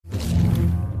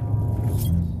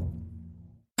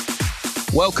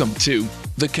Welcome to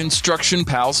the Construction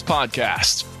Pals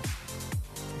podcast,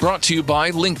 brought to you by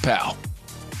LinkPal,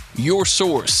 your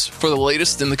source for the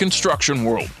latest in the construction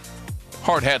world.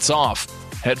 Hard hats off,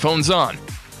 headphones on,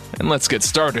 and let's get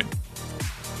started.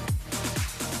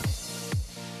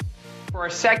 For our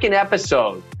second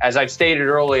episode, as I've stated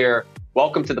earlier,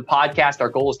 welcome to the podcast. Our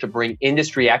goal is to bring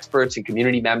industry experts and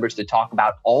community members to talk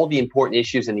about all the important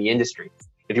issues in the industry.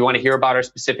 If you want to hear about our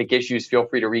specific issues, feel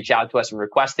free to reach out to us and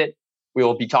request it. We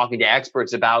will be talking to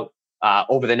experts about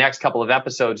over the next couple of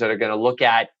episodes that are going to look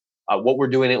at what we're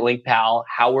doing at LinkPal,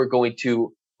 how we're going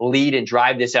to lead and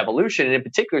drive this evolution. And in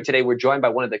particular, today, we're joined by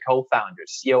one of the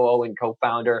co-founders, COO and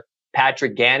co-founder,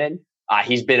 Patrick Gannon.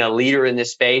 He's been a leader in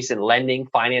this space in lending,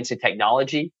 finance, and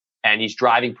technology, and he's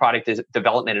driving product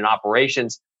development and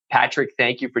operations. Patrick,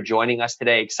 thank you for joining us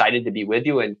today. Excited to be with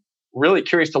you and really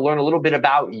curious to learn a little bit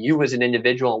about you as an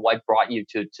individual and what brought you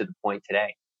to the point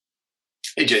today.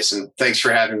 Hey, Jason, thanks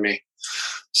for having me.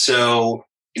 So,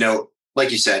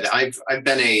 like you said, I've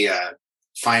been a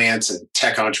finance and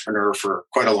tech entrepreneur for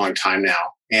quite a long time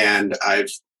now, and I've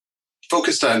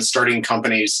focused on starting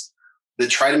companies that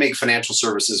try to make financial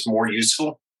services more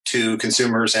useful to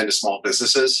consumers and to small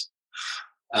businesses.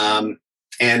 I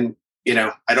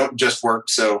don't just work.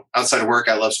 So outside of work,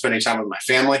 I love spending time with my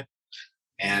family,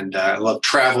 and I love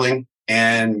traveling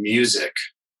and music.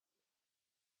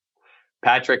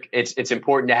 Patrick, it's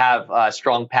important to have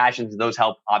strong passions, and those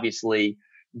help obviously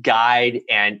guide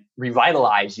and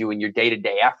revitalize you in your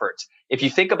day-to-day efforts. If you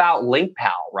think about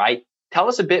LinkPal, right? Tell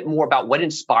us a bit more about what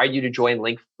inspired you to join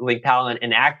LinkPal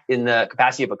and act in the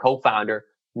capacity of a co-founder,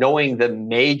 knowing the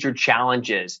major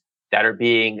challenges that are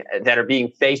being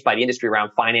faced by the industry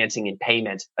around financing and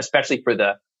payments, especially for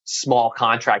the small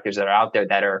contractors that are out there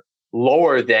that are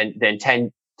lower than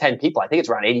 10 people. I think it's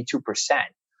around 82%.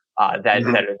 That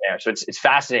are there. So it's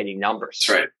fascinating numbers.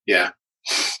 That's right. Yeah.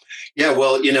 Yeah.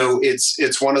 Well,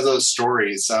 it's one of those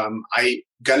stories. I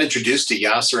got introduced to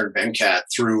Yasser and Venkat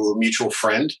through a mutual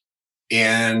friend.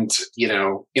 And,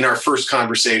 in our first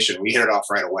conversation, we hit it off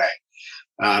right away.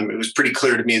 It was pretty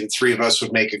clear to me the three of us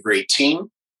would make a great team.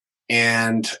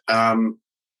 And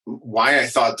why I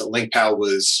thought that LinkPal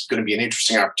was going to be an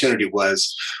interesting opportunity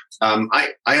was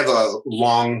I have a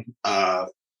long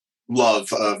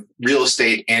love of real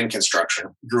estate and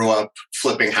construction. Grew up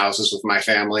flipping houses with my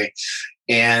family,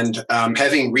 and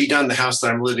having redone the house that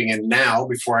I'm living in now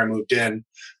before I moved in,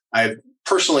 I'm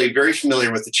personally very familiar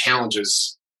with the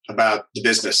challenges about the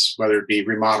business, whether it be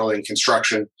remodeling,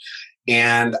 construction.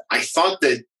 And I thought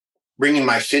that bringing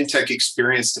my fintech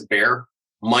experience to bear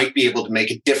might be able to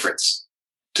make a difference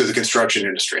to the construction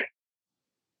industry.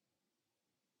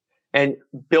 And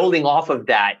building off of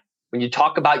that, when you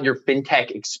talk about your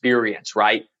fintech experience,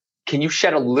 right, can you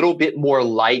shed a little bit more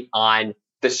light on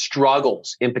the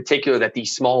struggles in particular that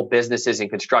these small businesses in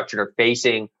construction are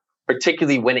facing,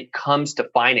 particularly when it comes to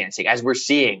financing? As we're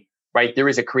seeing, right, there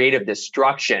is a creative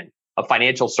destruction of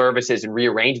financial services and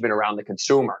rearrangement around the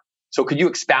consumer. So could you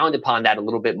expound upon that a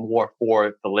little bit more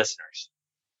for the listeners?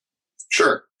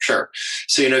 Sure.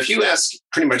 So, if you ask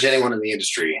pretty much anyone in the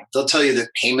industry, they'll tell you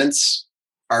that payments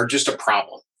are just a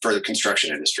problem for the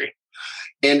construction industry.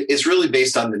 And it's really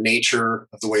based on the nature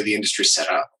of the way the industry is set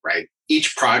up, right?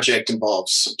 Each project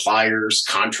involves suppliers,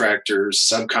 contractors,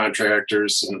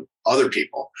 subcontractors, and other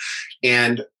people.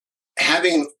 And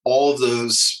having all of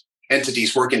those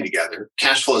entities working together,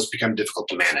 cash flows become difficult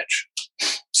to manage.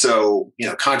 So,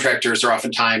 contractors are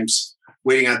oftentimes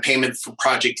waiting on payment for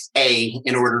project A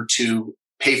in order to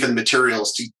pay for the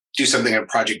materials to do something on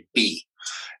project B.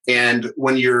 And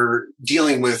when you're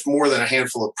dealing with more than a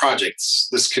handful of projects,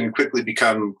 this can quickly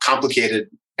become complicated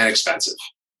and expensive.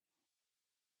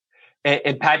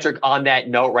 And Patrick, on that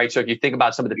note, right, so if you think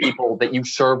about some of the people that you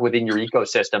serve within your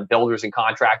ecosystem, builders and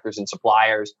contractors and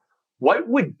suppliers, what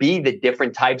would be the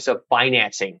different types of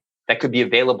financing that could be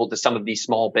available to some of these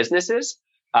small businesses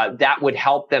that would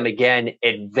help them, again,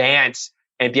 advance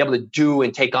and be able to do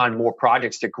and take on more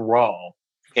projects to grow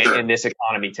in this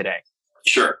economy today?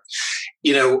 Sure.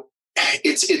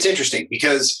 It's interesting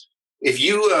because if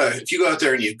you go out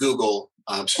there and you Google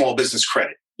small business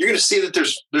credit, you're going to see that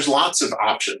there's lots of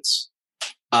options,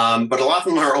 but a lot of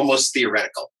them are almost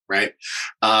theoretical, right?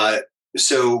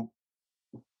 So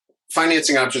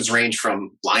financing options range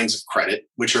from lines of credit,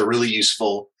 which are really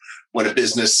useful when a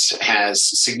business has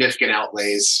significant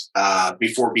outlays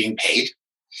before being paid.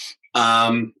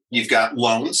 You've got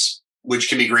loans, which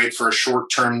can be great for a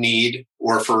short-term need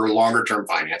or for longer-term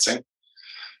financing.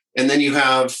 And then you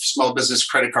have small business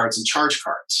credit cards and charge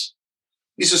cards.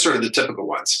 These are sort of the typical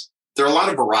ones. There are a lot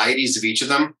of varieties of each of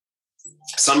them.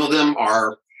 Some of them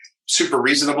are super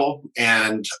reasonable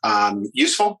and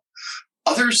useful.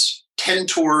 Others tend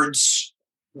towards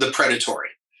the predatory.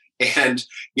 And,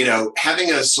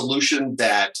 having a solution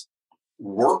that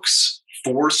works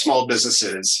for small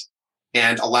businesses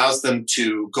and allows them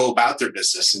to go about their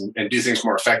business and do things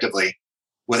more effectively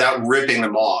without ripping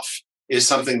them off is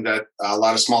something that a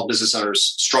lot of small business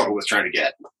owners struggle with trying to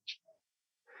get.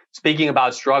 Speaking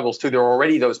about struggles, too, there are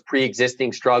already those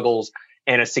pre-existing struggles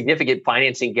and a significant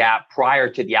financing gap prior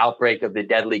to the outbreak of the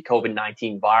deadly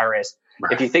COVID-19 virus.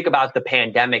 Right. If you think about the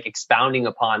pandemic expounding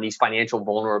upon these financial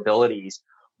vulnerabilities,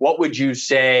 what would you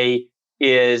say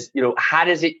is, how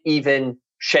does it even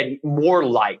shed more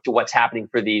light to what's happening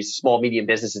for these small, medium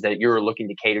businesses that you're looking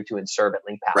to cater to and serve at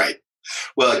LinkPal? Right.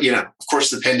 Well, of course,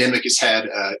 the pandemic has had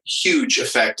a huge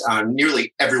effect on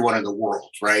nearly everyone in the world,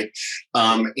 right?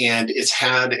 And it's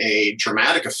had a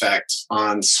dramatic effect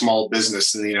on small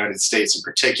business in the United States in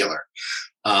particular.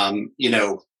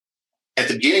 At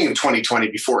the beginning of 2020,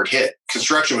 before it hit,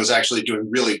 construction was actually doing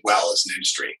really well as an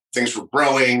industry. Things were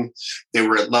growing. They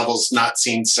were at levels not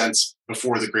seen since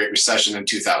before the Great Recession in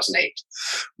 2008.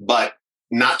 But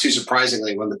not too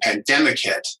surprisingly, when the pandemic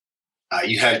hit,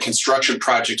 you had construction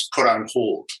projects put on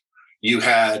hold. You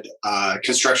had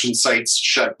construction sites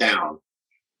shut down,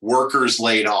 workers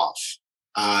laid off,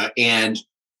 and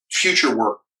future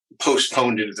work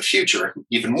postponed into the future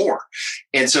even more.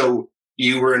 And so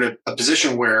you were in a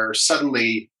position where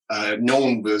suddenly no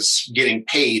one was getting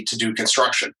paid to do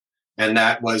construction. And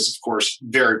that was, of course,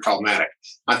 very problematic.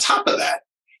 On top of that,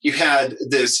 you had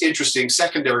this interesting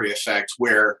secondary effect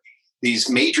where these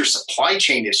major supply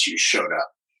chain issues showed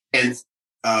up. And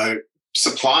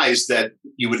supplies that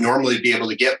you would normally be able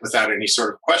to get without any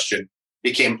sort of question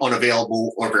became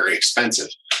unavailable or very expensive.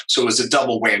 So it was a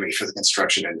double whammy for the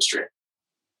construction industry.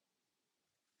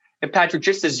 And Patrick,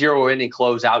 just to zero in and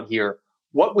close out here,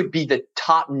 what would be the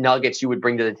top nuggets you would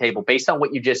bring to the table based on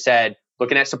what you just said,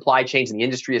 looking at supply chains and the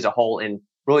industry as a whole, and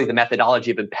really the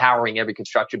methodology of empowering every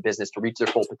construction business to reach their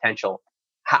full potential?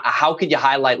 How could you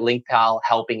highlight LinkPal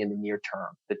helping in the near term,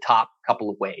 the top couple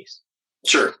of ways?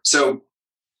 Sure. So,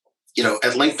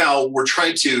 at LinkPal, we're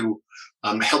trying to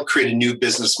help create a new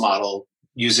business model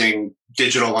using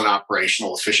digital and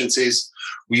operational efficiencies.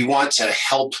 We want to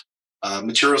help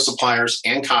material suppliers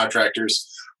and contractors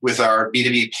with our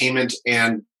B2B payment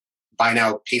and buy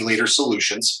now, pay later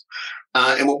solutions.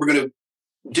 And what we're going to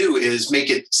do is make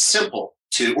it simple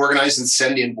to organize and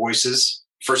send invoices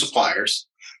for suppliers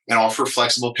and offer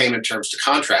flexible payment terms to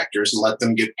contractors and let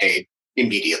them get paid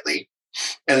immediately.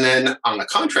 And then on the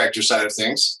contractor side of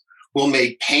things, we'll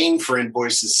make paying for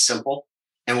invoices simple,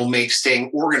 and we'll make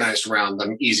staying organized around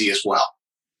them easy as well.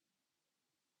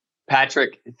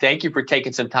 Patrick, thank you for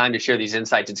taking some time to share these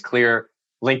insights. It's clear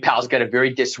LinkPal's got a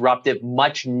very disruptive,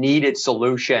 much needed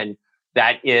solution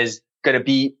that is going to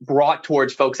be brought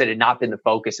towards folks that had not been the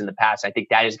focus in the past. I think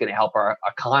that is going to help our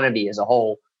economy as a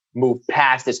whole move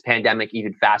past this pandemic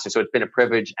even faster. So it's been a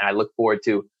privilege, and I look forward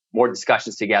to more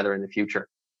discussions together in the future.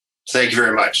 Thank you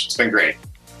very much. It's been great.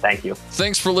 Thank you.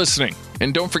 Thanks for listening.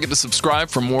 And don't forget to subscribe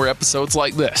for more episodes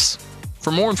like this.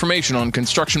 For more information on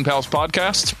Construction Pals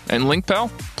Podcast and LinkPal,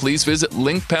 please visit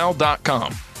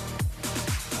linkpal.com.